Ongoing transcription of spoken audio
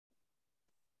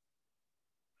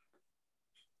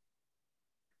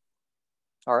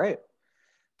All right.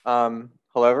 Hello,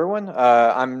 everyone.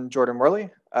 I'm Jordan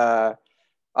Worley.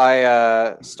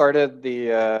 I started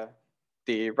the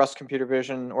Rust Computer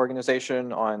Vision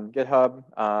organization on GitHub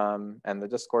and the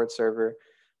Discord server.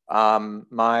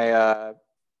 My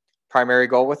primary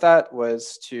goal with that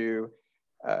was to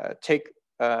take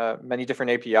many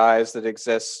different APIs that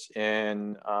exist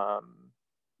in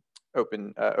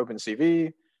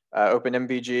OpenCV,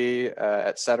 OpenMVG,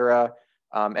 etc.,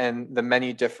 and the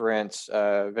many different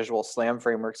visual SLAM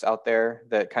frameworks out there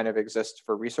that kind of exist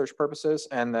for research purposes,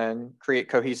 and then create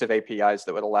cohesive APIs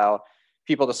that would allow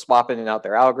people to swap in and out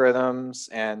their algorithms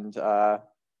and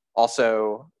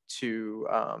also to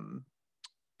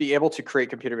be able to create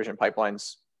computer vision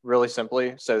pipelines really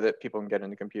simply so that people can get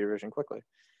into computer vision quickly.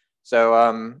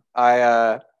 So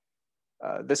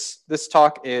this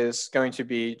talk is going to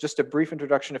be just a brief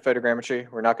introduction to photogrammetry.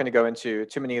 We're not going to go into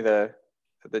too many of the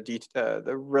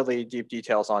really deep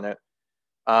details on it.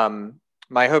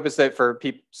 My hope is that for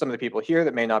some of the people here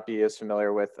that may not be as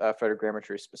familiar with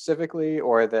photogrammetry specifically,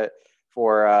 or that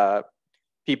for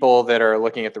people that are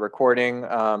looking at the recording,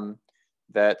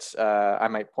 that I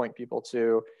might point people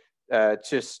to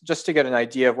just to get an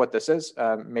idea of what this is.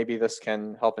 Maybe this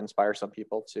can help inspire some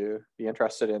people to be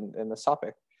interested in this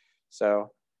topic.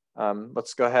 So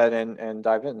let's go ahead and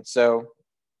dive in. So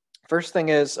first thing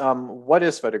is, what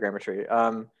is photogrammetry?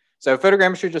 So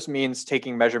photogrammetry just means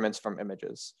taking measurements from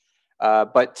images.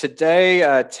 But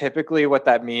today, typically what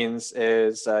that means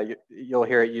is you'll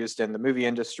hear it used in the movie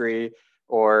industry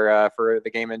or for the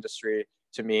game industry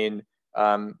to mean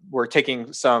we're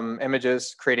taking some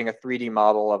images, creating a 3D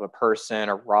model of a person,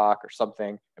 a rock, or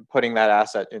something, and putting that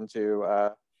asset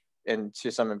into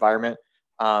some environment.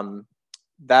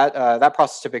 That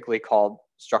process is typically called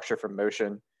structure from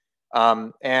motion.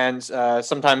 And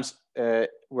sometimes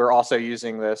we're also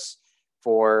using this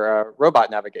for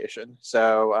robot navigation.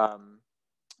 So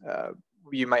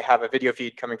you might have a video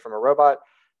feed coming from a robot,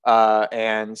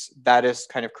 and that is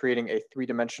kind of creating a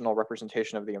three-dimensional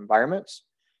representation of the environment.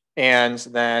 And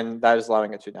then that is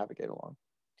allowing it to navigate along.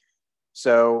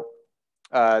 So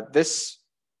this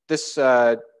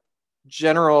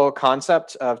general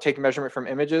concept of taking measurement from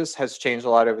images has changed a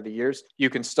lot over the years. You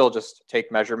can still just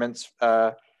take measurements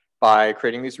by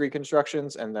creating these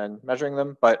reconstructions and then measuring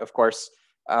them. But of course,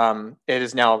 it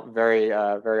is now very,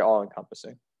 very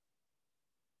all-encompassing.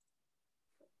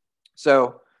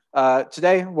 So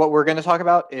today, what we're going to talk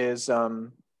about is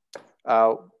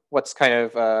what's kind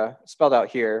of spelled out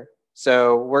here.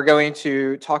 So we're going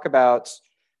to talk about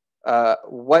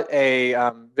what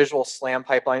a visual SLAM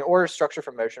pipeline or structure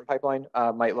from motion pipeline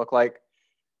might look like.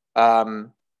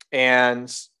 And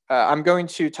I'm going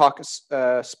to talk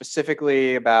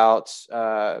specifically about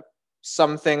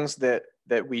some things that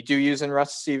we do use in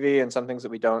Rust CV and some things that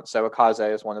we don't. So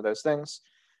Akaze is one of those things.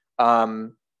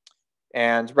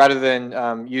 And rather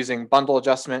than using bundle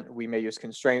adjustment, we may use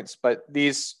constraints, but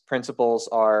these principles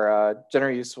are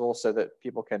generally useful so that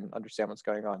people can understand what's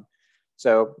going on.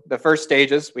 So the first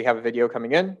stage is we have a video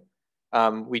coming in,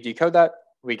 we decode that,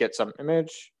 we get some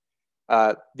image.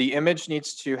 The image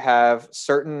needs to have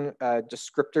certain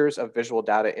descriptors of visual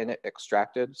data in it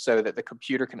extracted so that the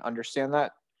computer can understand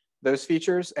those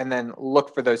features and then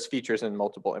look for those features in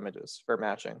multiple images for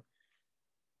matching.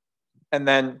 And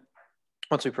then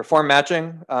once we perform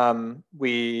matching,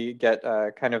 we get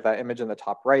kind of that image in the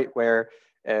top right where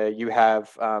you have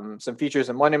some features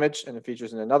in one image and the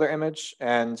features in another image,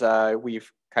 and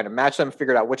we've kind of matched them,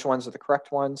 figured out which ones are the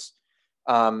correct ones.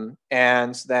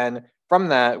 And then from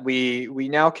that, we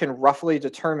now can roughly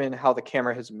determine how the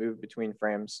camera has moved between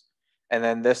frames. And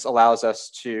then this allows us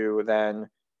to then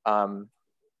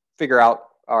figure out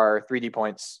our 3D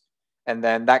points. And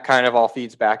then that kind of all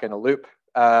feeds back in a loop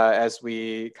as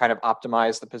we kind of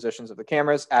optimize the positions of the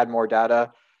cameras, add more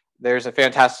data. There's a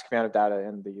fantastic amount of data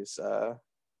in these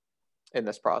in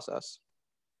this process.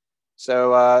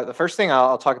 So the first thing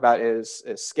I'll talk about is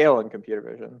scale in computer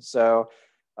vision. So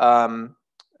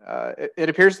it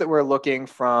appears that we're looking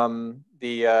from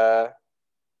the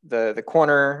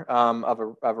corner of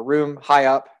a room high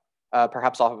up,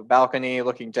 perhaps off of a balcony,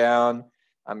 looking down.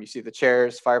 You see the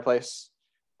chairs, fireplace,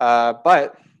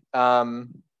 but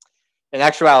in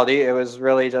actuality, it was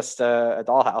really just a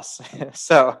dollhouse.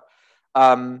 So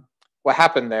what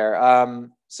happened there?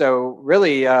 So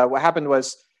really what happened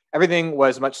was everything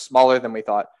was much smaller than we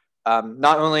thought.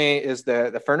 Not only is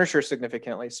the furniture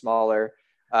significantly smaller,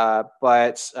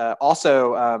 but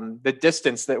also the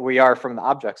distance that we are from the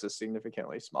objects is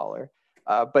significantly smaller.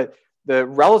 But the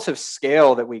relative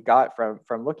scale that we got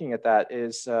from looking at that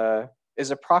is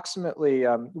is approximately,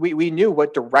 we knew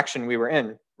what direction we were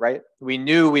in, right? We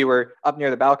knew we were up near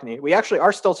the balcony. We actually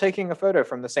are still taking a photo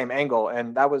from the same angle,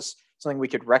 and that was something we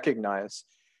could recognize.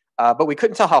 But we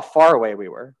couldn't tell how far away we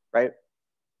were, right?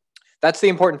 That's the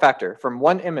important factor. From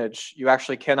one image, you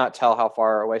actually cannot tell how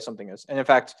far away something is. And in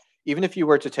fact, even if you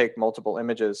were to take multiple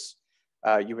images,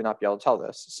 you would not be able to tell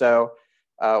this. So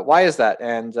why is that?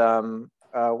 And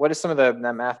what is some of the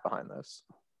math behind this?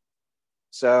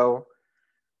 So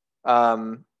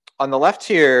on the left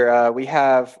here, we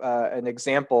have an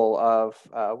example of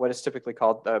what is typically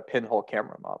called the pinhole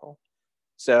camera model.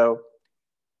 So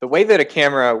the way that a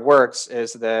camera works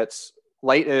is that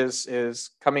light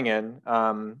is coming in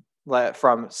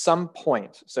from some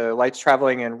point. So light's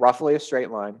traveling in roughly a straight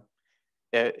line.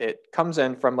 It comes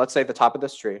in from, let's say, the top of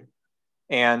this tree.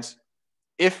 And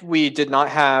if we did not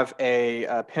have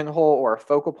a pinhole or a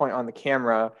focal point on the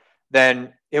camera,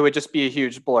 then it would just be a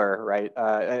huge blur, right?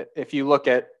 If you look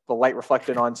at the light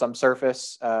reflected on some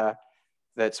surface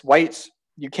that's white,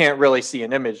 you can't really see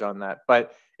an image on that.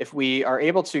 But if we are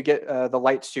able to get the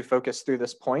lights to focus through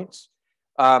this point,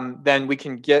 then we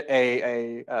can get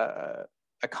a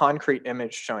concrete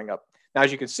image showing up. Now,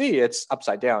 as you can see, it's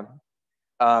upside down.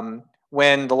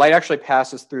 When the light actually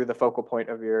passes through the focal point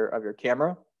of your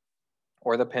camera,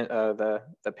 or the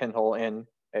pinhole in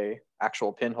a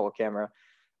actual pinhole camera,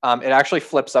 it actually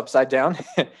flips upside down,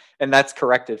 and that's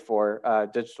corrected for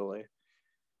digitally.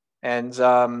 And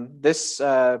this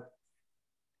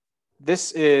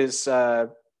is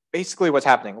basically what's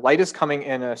happening. Light is coming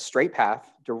in a straight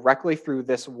path directly through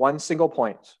this one single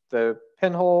point, the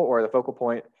pinhole or the focal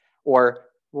point, or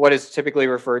what is typically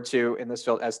referred to in this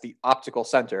field as the optical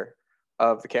center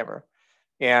of the camera.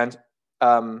 And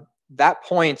that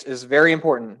point is very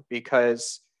important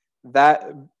because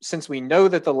since we know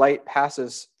that the light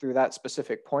passes through that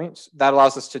specific point, that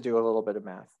allows us to do a little bit of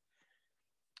math.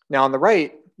 Now on the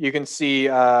right, you can see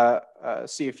a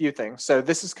few things. So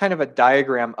this is kind of a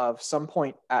diagram of some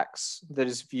point X that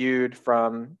is viewed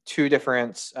from two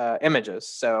different images.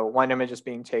 So one image is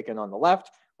being taken on the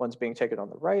left, one's being taken on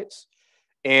the right.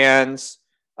 And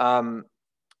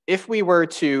if we were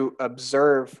to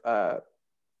observe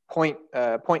point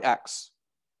X,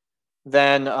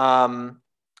 then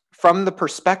from the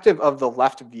perspective of the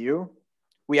left view,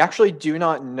 we actually do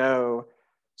not know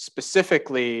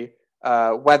specifically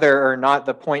whether or not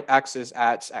the point X is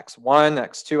at X1,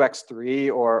 X2,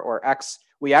 X3, or X.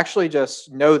 We actually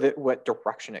just know that what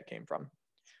direction it came from,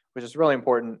 which is really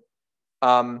important.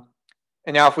 And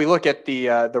now if we look at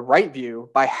the right view,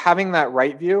 by having that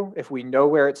right view, if we know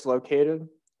where it's located,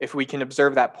 if we can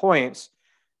observe that point,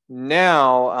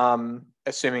 now,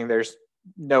 assuming there's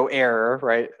no error,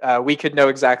 right, we could know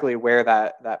exactly where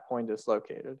that point is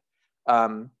located,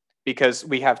 because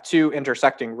we have two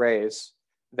intersecting rays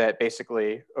that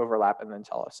basically overlap and then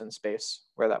tell us in space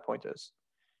where that point is.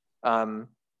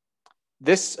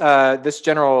 This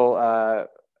general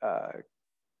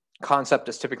concept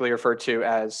is typically referred to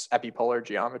as epipolar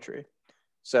geometry.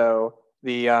 So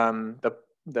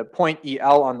the point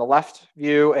EL on the left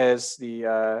view is the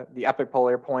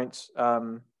epipolar point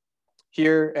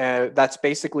here. That's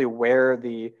basically where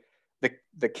the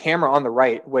camera on the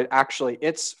right would actually,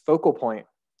 its focal point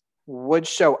would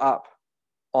show up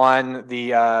on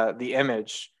the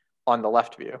image on the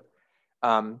left view,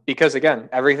 because again,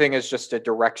 everything is just a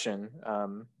direction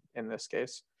in this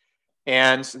case,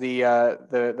 and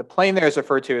the plane there is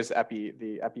referred to as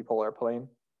the epipolar plane,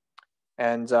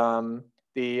 and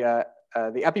the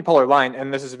epipolar line,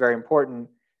 and this is very important,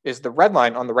 is the red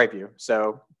line on the right view.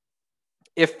 So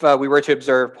if we were to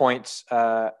observe point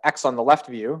X on the left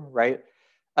view, right,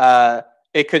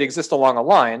 it could exist along a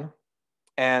line.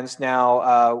 And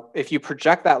now if you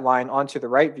project that line onto the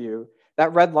right view,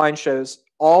 that red line shows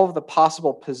all of the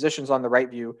possible positions on the right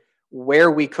view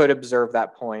where we could observe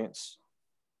that point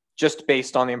just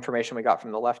based on the information we got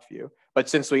from the left view. But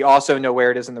since we also know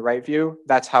where it is in the right view,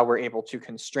 that's how we're able to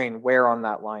constrain where on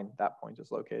that line that point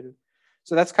is located.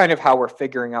 So that's kind of how we're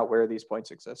figuring out where these points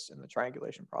exist in the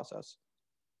triangulation process.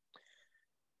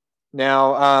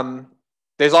 Now,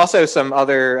 there's also some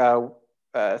other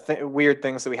weird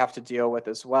things that we have to deal with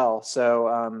as well.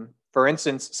 So for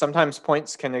instance, sometimes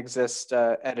points can exist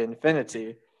at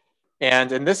infinity.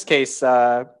 And in this case,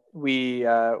 we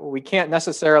can't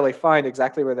necessarily find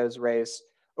exactly where those rays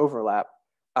overlap.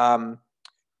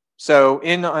 So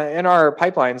in our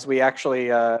pipelines, we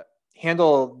actually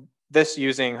handle this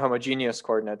using homogeneous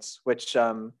coordinates, which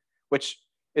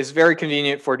is very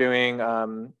convenient for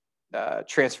doing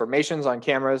transformations on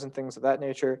cameras and things of that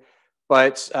nature.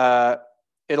 But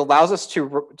it allows us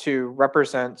to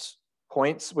represent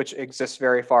points which exist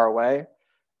very far away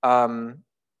In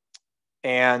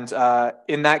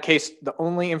that case, the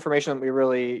only information that we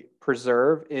really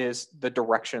preserve is the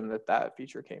direction that that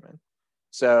feature came in.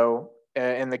 So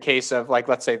in the case of, like,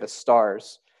 let's say the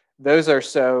stars, those are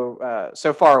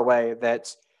so far away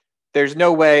that there's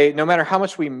no way, no matter how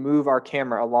much we move our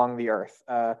camera along the Earth,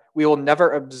 we will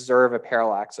never observe a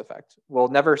parallax effect. We'll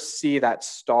never see that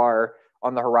star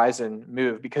on the horizon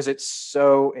move because it's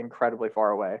so incredibly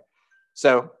far away.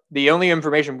 So the only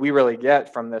information we really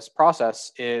get from this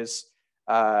process is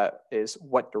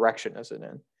what direction is it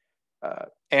in.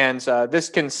 This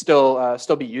can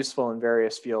still be useful in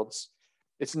various fields.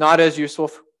 It's not as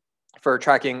useful for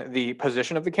tracking the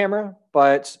position of the camera,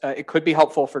 but it could be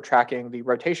helpful for tracking the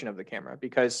rotation of the camera,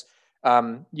 because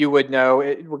you would know,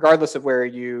 regardless of where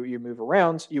you move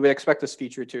around, you would expect this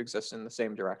feature to exist in the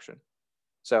same direction.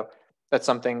 So that's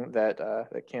something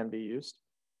that can be used.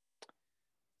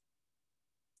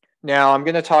 Now I'm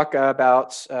going to talk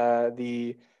about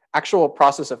the actual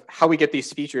process of how we get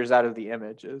these features out of the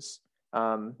images.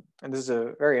 And this is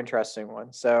a very interesting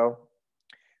one. So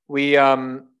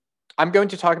I'm going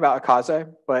to talk about Akaze,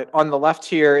 but on the left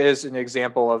here is an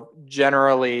example of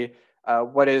generally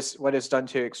what is done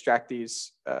to extract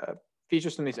these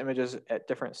features from these images at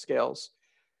different scales.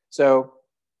 So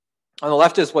on the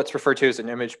left is what's referred to as an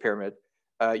image pyramid.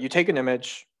 You take an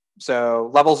image,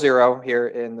 so level 0 here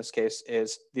in this case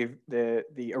is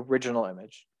the original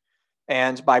image.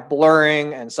 And by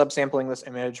blurring and subsampling this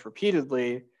image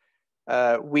repeatedly,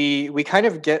 we kind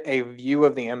of get a view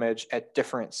of the image at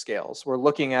different scales. We're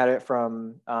looking at it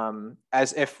from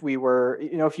as if we were,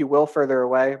 if you will, further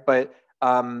away, but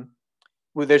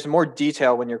there's more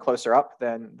detail when you're closer up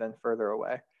than further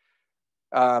away.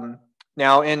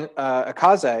 Now in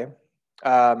Akaze,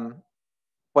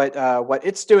 what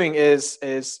it's doing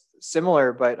is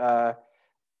similar,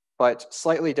 but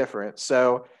slightly different.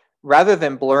 So rather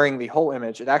than blurring the whole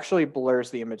image, it actually blurs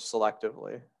the image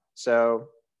selectively. So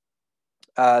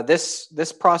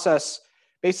this process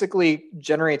basically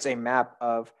generates a map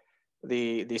of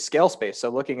the scale space. So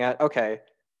looking at, okay,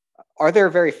 are there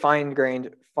very fine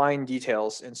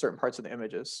details in certain parts of the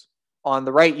images? On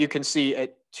the right, you can see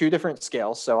at 2 different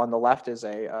scales. So on the left is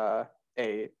a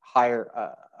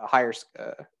higher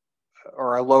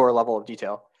or a lower level of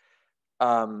detail,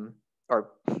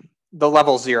 or the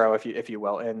level 0, if you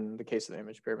will, in the case of the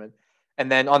image pyramid. And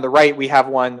then on the right, we have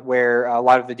one where a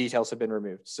lot of the details have been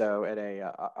removed. So at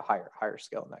a higher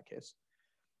scale in that case.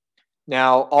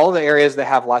 Now, all the areas that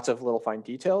have lots of little fine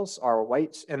details are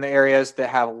white, and the areas that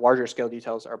have larger scale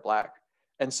details are black.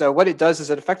 And so what it does is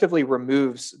it effectively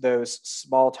removes those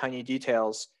small, tiny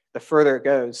details the further it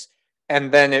goes,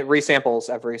 and then it resamples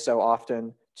every so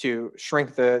often to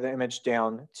shrink the image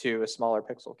down to a smaller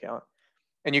pixel count.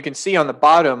 And you can see on the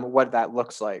bottom what that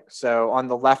looks like. So on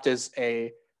the left is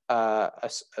a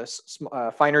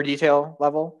finer detail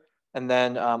level, and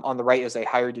then on the right is a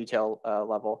higher detail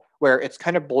level, where it's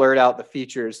kind of blurred out the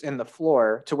features in the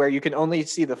floor to where you can only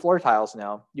see the floor tiles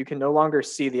now. You can no longer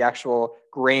see the actual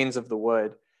grains of the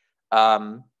wood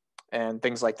and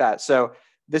things like that. So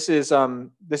this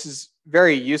is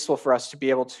very useful for us to be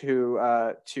able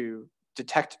to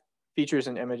detect features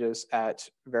in images at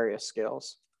various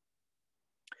scales.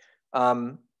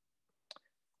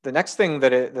 The next thing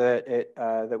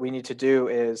that we need to do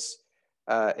is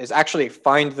actually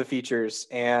find the features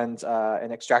and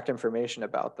extract information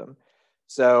about them.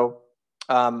 So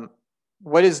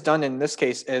what is done in this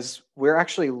case is we're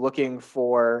actually looking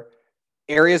for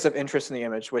areas of interest in the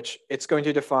image, which it's going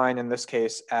to define in this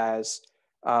case as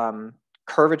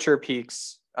curvature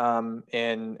peaks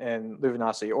in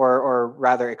luminosity, or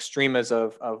rather extremas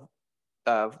of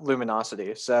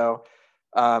luminosity. So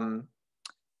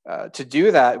to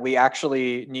do that, we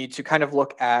actually need to kind of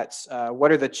look at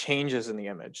what are the changes in the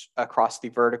image across the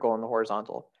vertical and the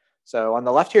horizontal. So on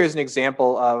the left here is an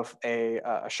example of a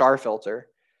Char filter,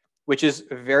 which is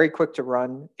very quick to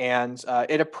run, and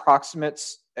it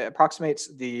approximates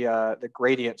the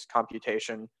gradient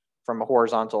computation from a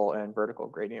horizontal and vertical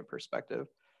gradient perspective.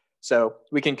 So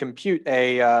we can compute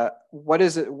how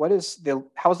is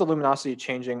the luminosity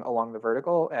changing along the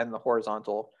vertical and the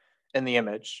horizontal in the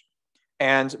image.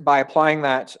 And by applying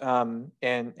that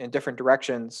in different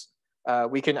directions,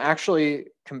 we can actually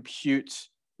compute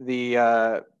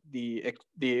the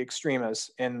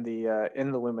extremas in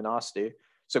the luminosity.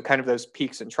 So kind of those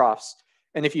peaks and troughs.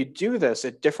 And if you do this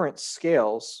at different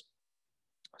scales,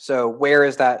 so where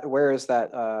is that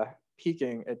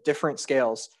peaking at different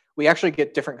scales, we actually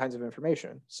get different kinds of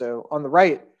information. So on the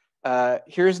right,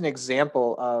 here's an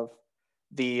example of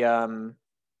the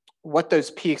what those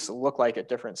peaks look like at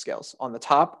different scales. On the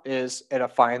top is at a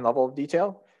fine level of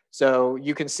detail. So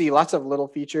you can see lots of little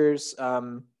features.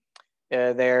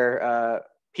 There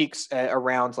peaks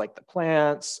around like the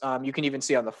plants. You can even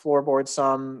see on the floorboard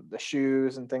some, the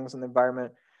shoes and things in the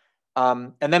environment.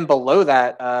 And then below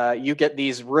that, you get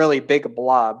these really big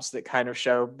blobs that kind of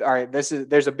show, all right,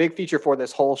 there's a big feature for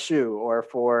this whole shoe, or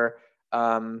for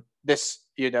this,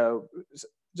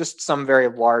 just some very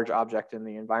large object in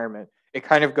the environment. It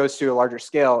kind of goes to a larger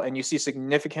scale, and you see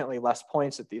significantly less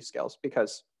points at these scales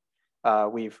because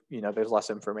there's less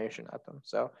information at them.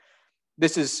 So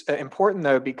this is important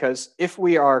though, because if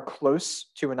we are close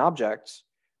to an object,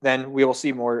 then we will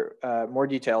see more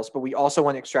details, but we also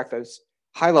want to extract those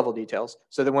high level details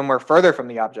so that when we're further from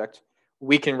the object,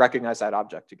 we can recognize that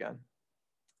object again.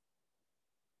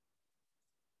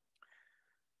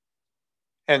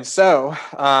 And so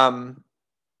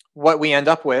what we end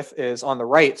up with is, on the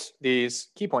right, these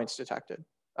key points detected.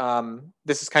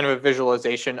 This is kind of a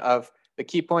visualization of the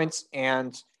key points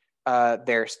and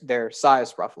their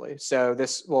size roughly. So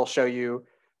this will show you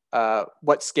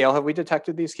what scale have we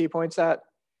detected these key points at.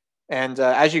 And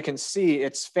as you can see,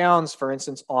 it's found, for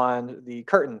instance, on the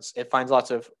curtains, it finds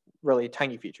lots of really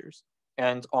tiny features.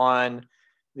 And on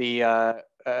the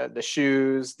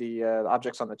shoes, the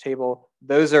objects on the table,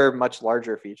 those are much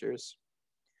larger features.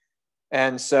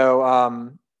 And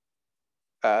so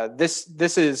this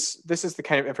is the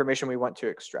kind of information we want to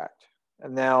extract.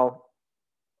 And now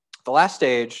the last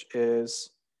stage is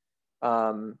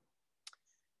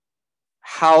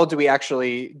how do we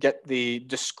actually get the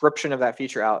description of that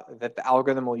feature out that the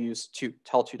algorithm will use to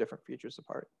tell two different features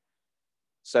apart.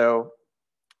 So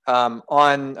on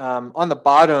the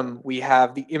bottom, we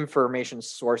have the information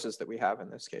sources that we have in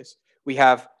this case. We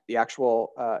have the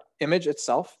actual image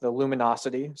itself, the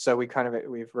luminosity. So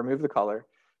we've removed the color.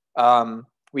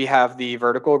 We have the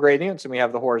vertical gradients and we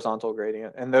have the horizontal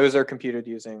gradient, and those are computed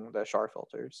using the Shar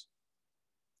filters.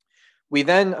 We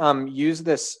then use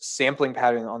this sampling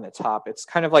pattern on the top. It's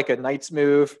kind of like a knight's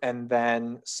move and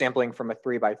then sampling from a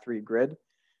 3x3 grid.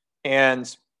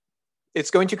 And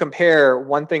it's going to compare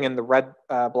one thing in the red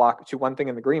block to one thing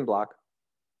in the green block.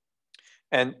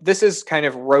 And this is kind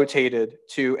of rotated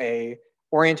to a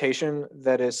orientation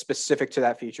that is specific to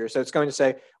that feature. So it's going to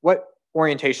say, what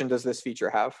orientation does this feature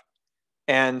have?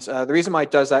 And the reason why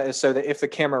it does that is so that if the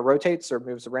camera rotates or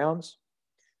moves around,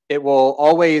 it will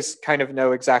always kind of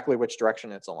know exactly which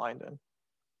direction it's aligned in.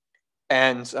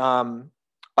 And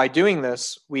by doing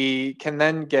this, we can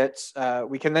then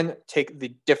take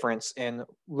the difference in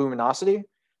luminosity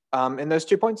in those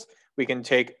 2 points. We can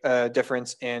take a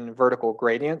difference in vertical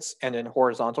gradients and in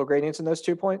horizontal gradients in those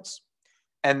 2 points.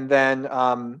 And then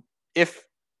if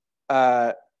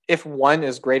one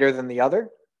is greater than the other,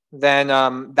 then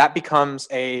that becomes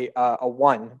a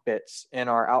 1 bits in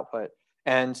our output.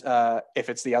 And if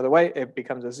it's the other way, it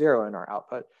becomes a 0 in our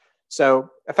output. So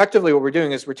effectively what we're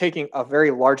doing is we're taking a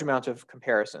very large amount of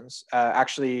comparisons,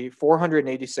 actually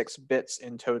 486 bits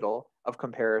in total of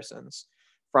comparisons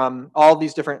from all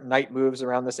these different knight moves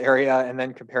around this area, and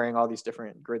then comparing all these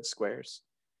different grid squares,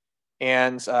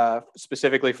 and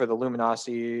specifically for the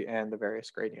luminosity and the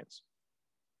various gradients.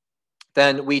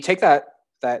 Then we take that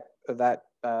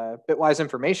bitwise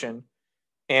information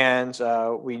and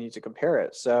we need to compare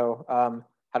it. So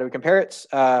how do we compare it?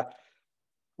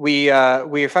 We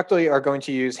effectively are going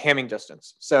to use Hamming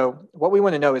distance. So what we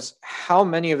want to know is how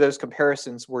many of those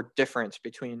comparisons were different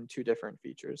between two different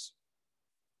features.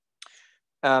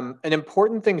 An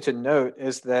important thing to note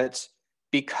is that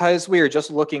because we are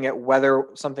just looking at whether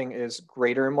something is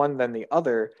greater in one than the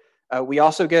other, we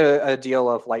also get a deal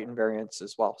of light invariance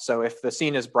as well. So if the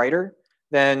scene is brighter,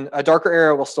 then a darker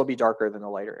area will still be darker than a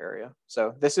lighter area.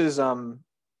 So this is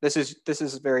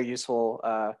very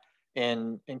useful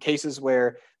in cases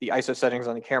where the ISO settings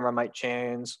on the camera might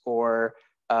change, or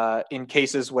in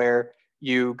cases where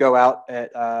you go out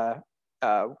at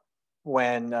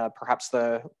when perhaps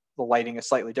the lighting is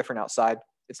slightly different outside.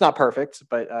 It's not perfect,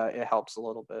 but it helps a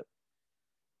little bit.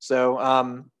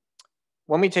 So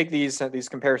when we take these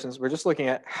comparisons, we're just looking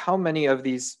at how many of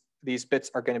these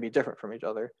bits are going to be different from each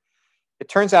other. It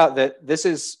turns out that this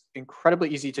is incredibly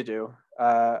easy to do,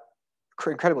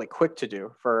 incredibly quick to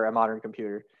do for a modern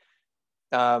computer.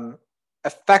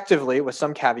 Effectively, with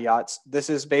some caveats, this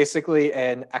is basically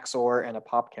an XOR and a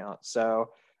pop count.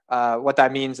 So what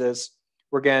that means is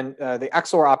the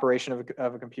XOR operation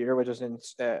of a computer, which is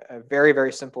a very,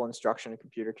 very simple instruction a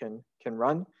computer can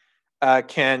run,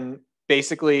 can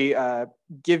basically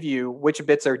give you which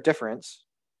bits are different,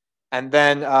 and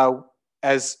then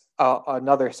as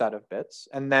another set of bits,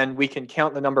 and then we can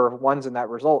count the number of ones in that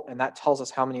result, and that tells us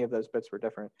how many of those bits were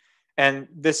different. And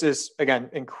this is,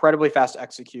 again, incredibly fast to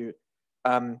execute.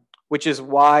 which is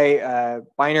why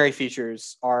binary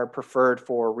features are preferred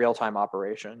for real-time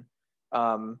operation.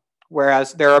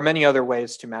 Whereas there are many other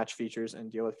ways to match features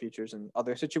and deal with features in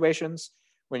other situations.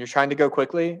 When you're trying to go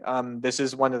quickly, this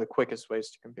is one of the quickest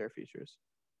ways to compare features.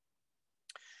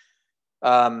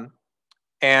 And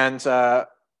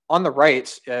on the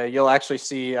right, you'll actually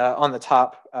see on the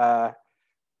top,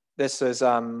 this is,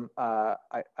 I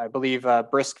believe,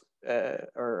 brisk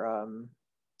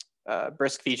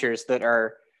brisk features that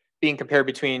are being compared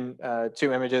between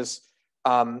two images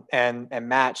and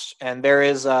matched. And there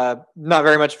is not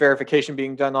very much verification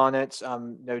being done on it.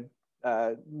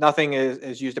 Nothing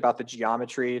is used about the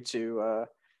geometry to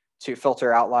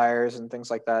filter outliers and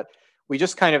things like that. We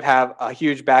just kind of have a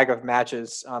huge bag of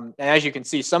matches. And as you can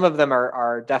see, some of them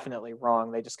are definitely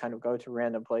wrong. They just kind of go to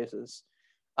random places.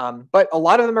 But a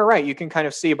lot of them are right. You can kind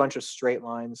of see a bunch of straight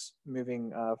lines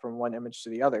moving from one image to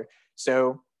the other.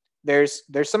 So there's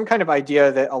some kind of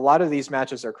idea that a lot of these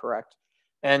matches are correct.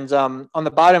 And on the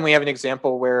bottom, we have an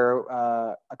example where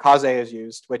a cause is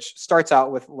used, which starts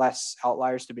out with less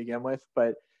outliers to begin with.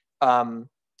 But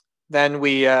then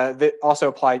we also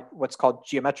apply what's called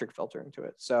geometric filtering to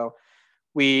it. So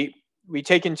we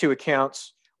take into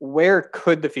account where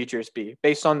could the features be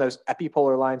based on those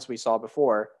epipolar lines we saw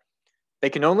before.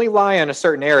 They can only lie in a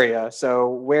certain area. So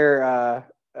where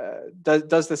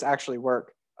does this actually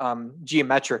work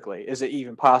geometrically? Is it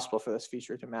even possible for this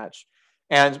feature to match?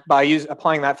 And by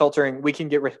applying that filtering, we can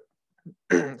get rid.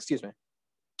 Excuse me.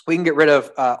 We can get rid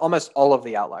of almost all of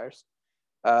the outliers.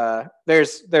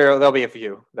 There'll be a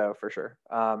few though for sure,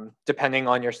 depending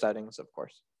on your settings, of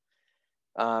course.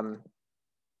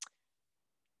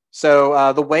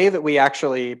 So the way that we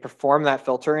actually perform that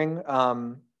filtering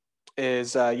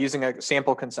is using a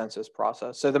sample consensus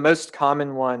process. So the most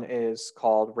common one is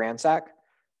called ransack.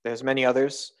 There's many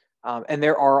others, and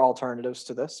there are alternatives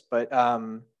to this. But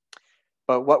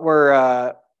what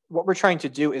we're trying to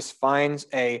do is find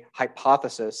a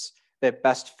hypothesis that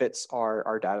best fits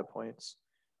our data points.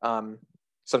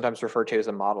 Sometimes referred to as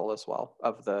a model as well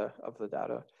of the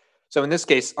data. So in this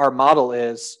case, our model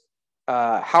is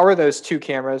how are those two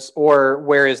cameras, or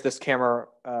where is this camera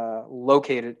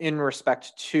located in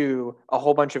respect to a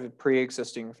whole bunch of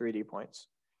pre-existing 3D points.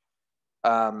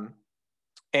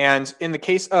 And in the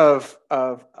case of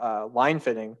line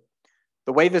fitting,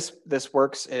 the way this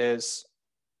works is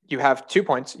you have 2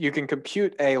 points. You can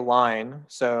compute a line,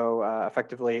 so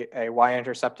effectively a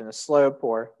y-intercept and a slope,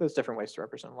 or there's different ways to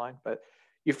represent a line, but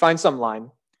you find some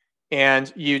line,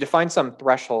 and you define some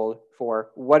threshold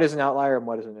for what is an outlier and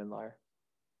what is an inlier.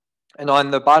 And on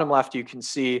the bottom left, you can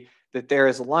see that there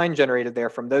is a line generated there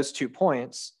from those 2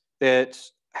 points that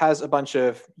has a bunch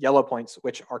of yellow points,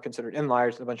 which are considered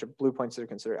inliers, and a bunch of blue points that are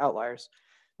considered outliers.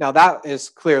 Now that is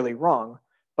clearly wrong,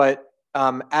 but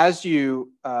as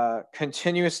you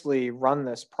continuously run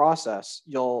this process,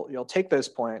 you'll take those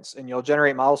points and you'll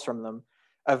generate models from them.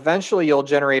 Eventually, you'll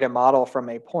generate a model from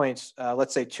a point,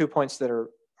 let's say 2 points that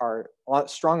are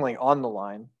strongly on the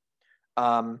line,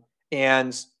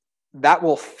 and that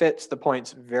will fit the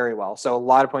points very well. So a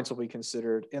lot of points will be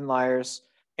considered inliers,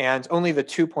 and only the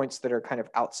 2 points that are kind of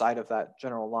outside of that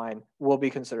general line will be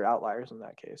considered outliers in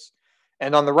that case.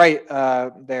 And on the right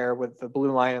there with the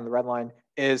blue line and the red line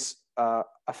is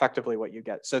effectively what you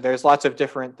get. So there's lots of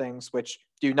different things which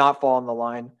do not fall on the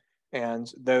line,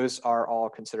 and those are all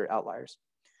considered outliers.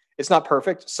 It's not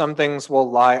perfect. Some things will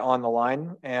lie on the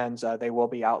line and they will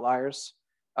be outliers.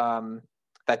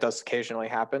 That does occasionally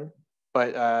happen.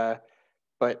 But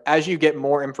as you get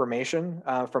more information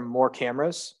from more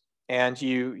cameras and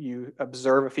you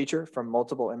observe a feature from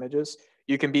multiple images,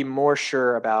 you can be more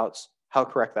sure about how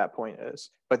correct that point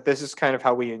is. But this is kind of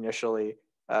how we initially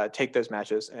take those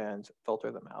matches and filter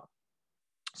them out.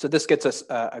 So this gets us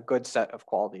a good set of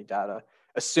quality data,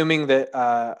 assuming that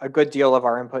a good deal of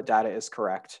our input data is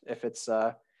correct. If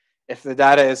the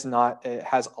data is not, it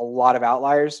has a lot of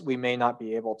outliers, we may not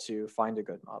be able to find a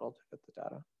good model to fit the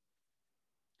data.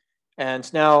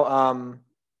 And now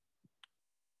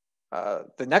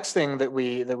the next thing that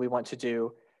we want to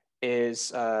do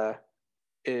is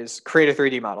create a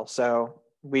 3D model. So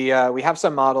we have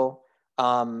some model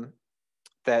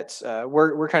that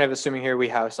we're kind of assuming here we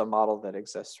have some model that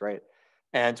exists, right?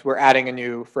 And we're adding a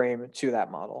new frame to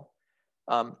that model.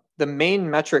 The main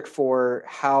metric for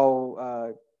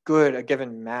how good a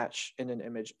given match in an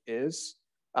image is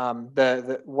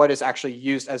what is actually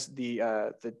used as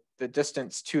the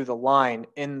distance to the line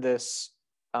in this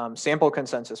sample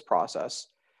consensus process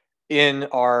in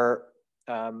our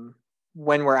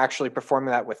when we're actually performing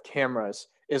that with cameras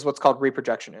is what's called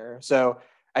reprojection error. So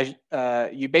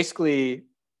you basically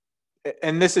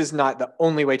and this is not the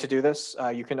only way to do this.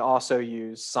 You can also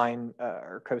use sine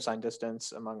or cosine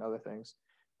distance, among other things.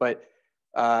 But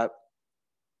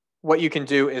what you can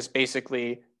do is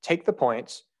basically take the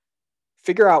points,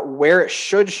 figure out where it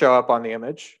should show up on the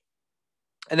image,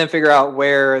 and then figure out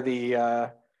where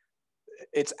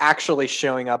it's actually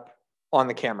showing up on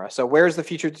the camera. So where's the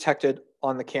feature detected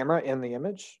on the camera in the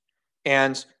image,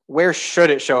 and where should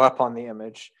it show up on the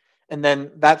image? And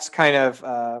then that's kind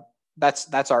of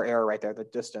that's our error right there, the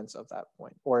distance of that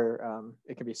point, or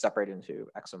it can be separated into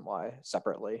x and y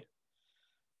separately.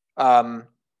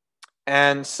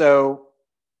 And so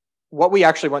what we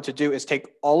actually want to do is take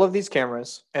all of these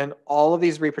cameras and all of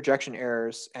these reprojection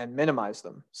errors and minimize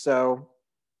them. So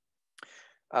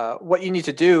what you need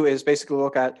to do is basically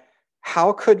look at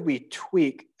how could we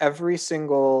tweak every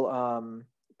single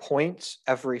point,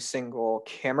 every single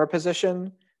camera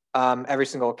position, every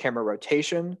single camera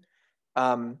rotation,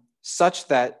 such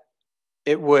that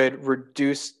it would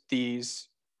reduce these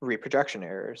reprojection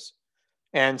errors.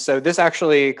 And so this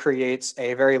actually creates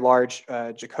a very large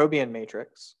Jacobian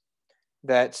matrix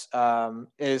that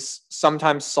is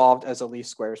sometimes solved as a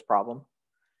least squares problem.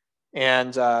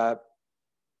 And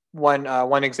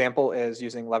one example is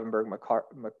using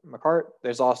Levenberg-Marquardt.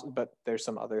 There's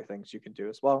some other things you can do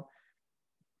as well.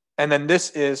 And then this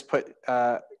is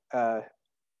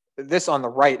this on the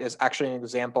right is actually an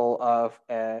example of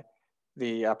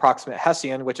the approximate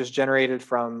Hessian, which is generated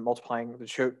from multiplying the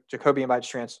Jacobian by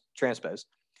transpose.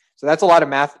 So that's a lot of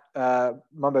math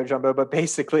mumbo jumbo, but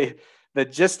basically the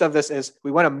gist of this is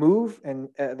we want to move and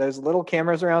those little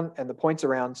cameras around and the points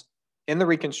around in the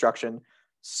reconstruction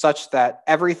such that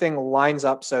everything lines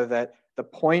up so that the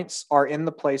points are in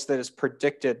the place that is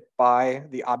predicted by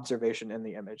the observation in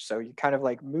the image. So you kind of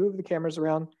like move the cameras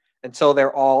around until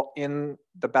they're all in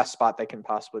the best spot they can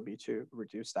possibly be to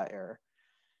reduce that error.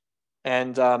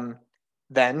 And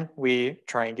then we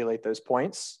triangulate those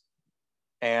points.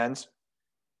 And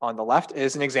on the left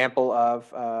is an example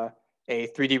of a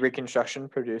 3D reconstruction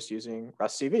produced using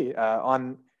RustCV.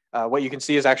 What you can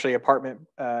see is actually apartment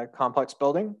complex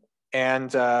building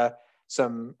and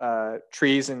some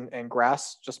trees and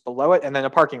grass just below it, and then a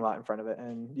parking lot in front of it.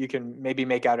 And you can maybe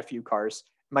make out a few cars.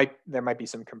 There might be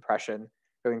some compression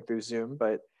going through Zoom,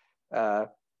 but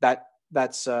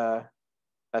that's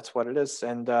what it is.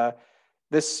 And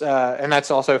and that's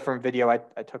also from video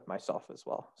I took myself as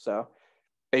well. So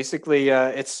basically,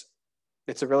 it's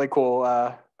a really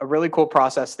cool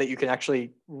process that you can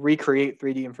actually recreate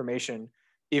 3D information,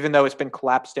 even though it's been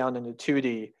collapsed down into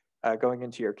 2D going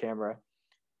into your camera.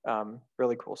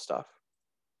 Really cool stuff.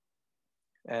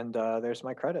 And there's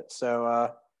my credits.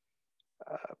 So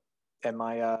and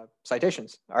my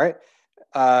citations. All right.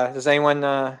 Does anyone?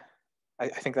 I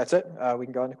think that's it. We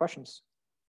can go into questions.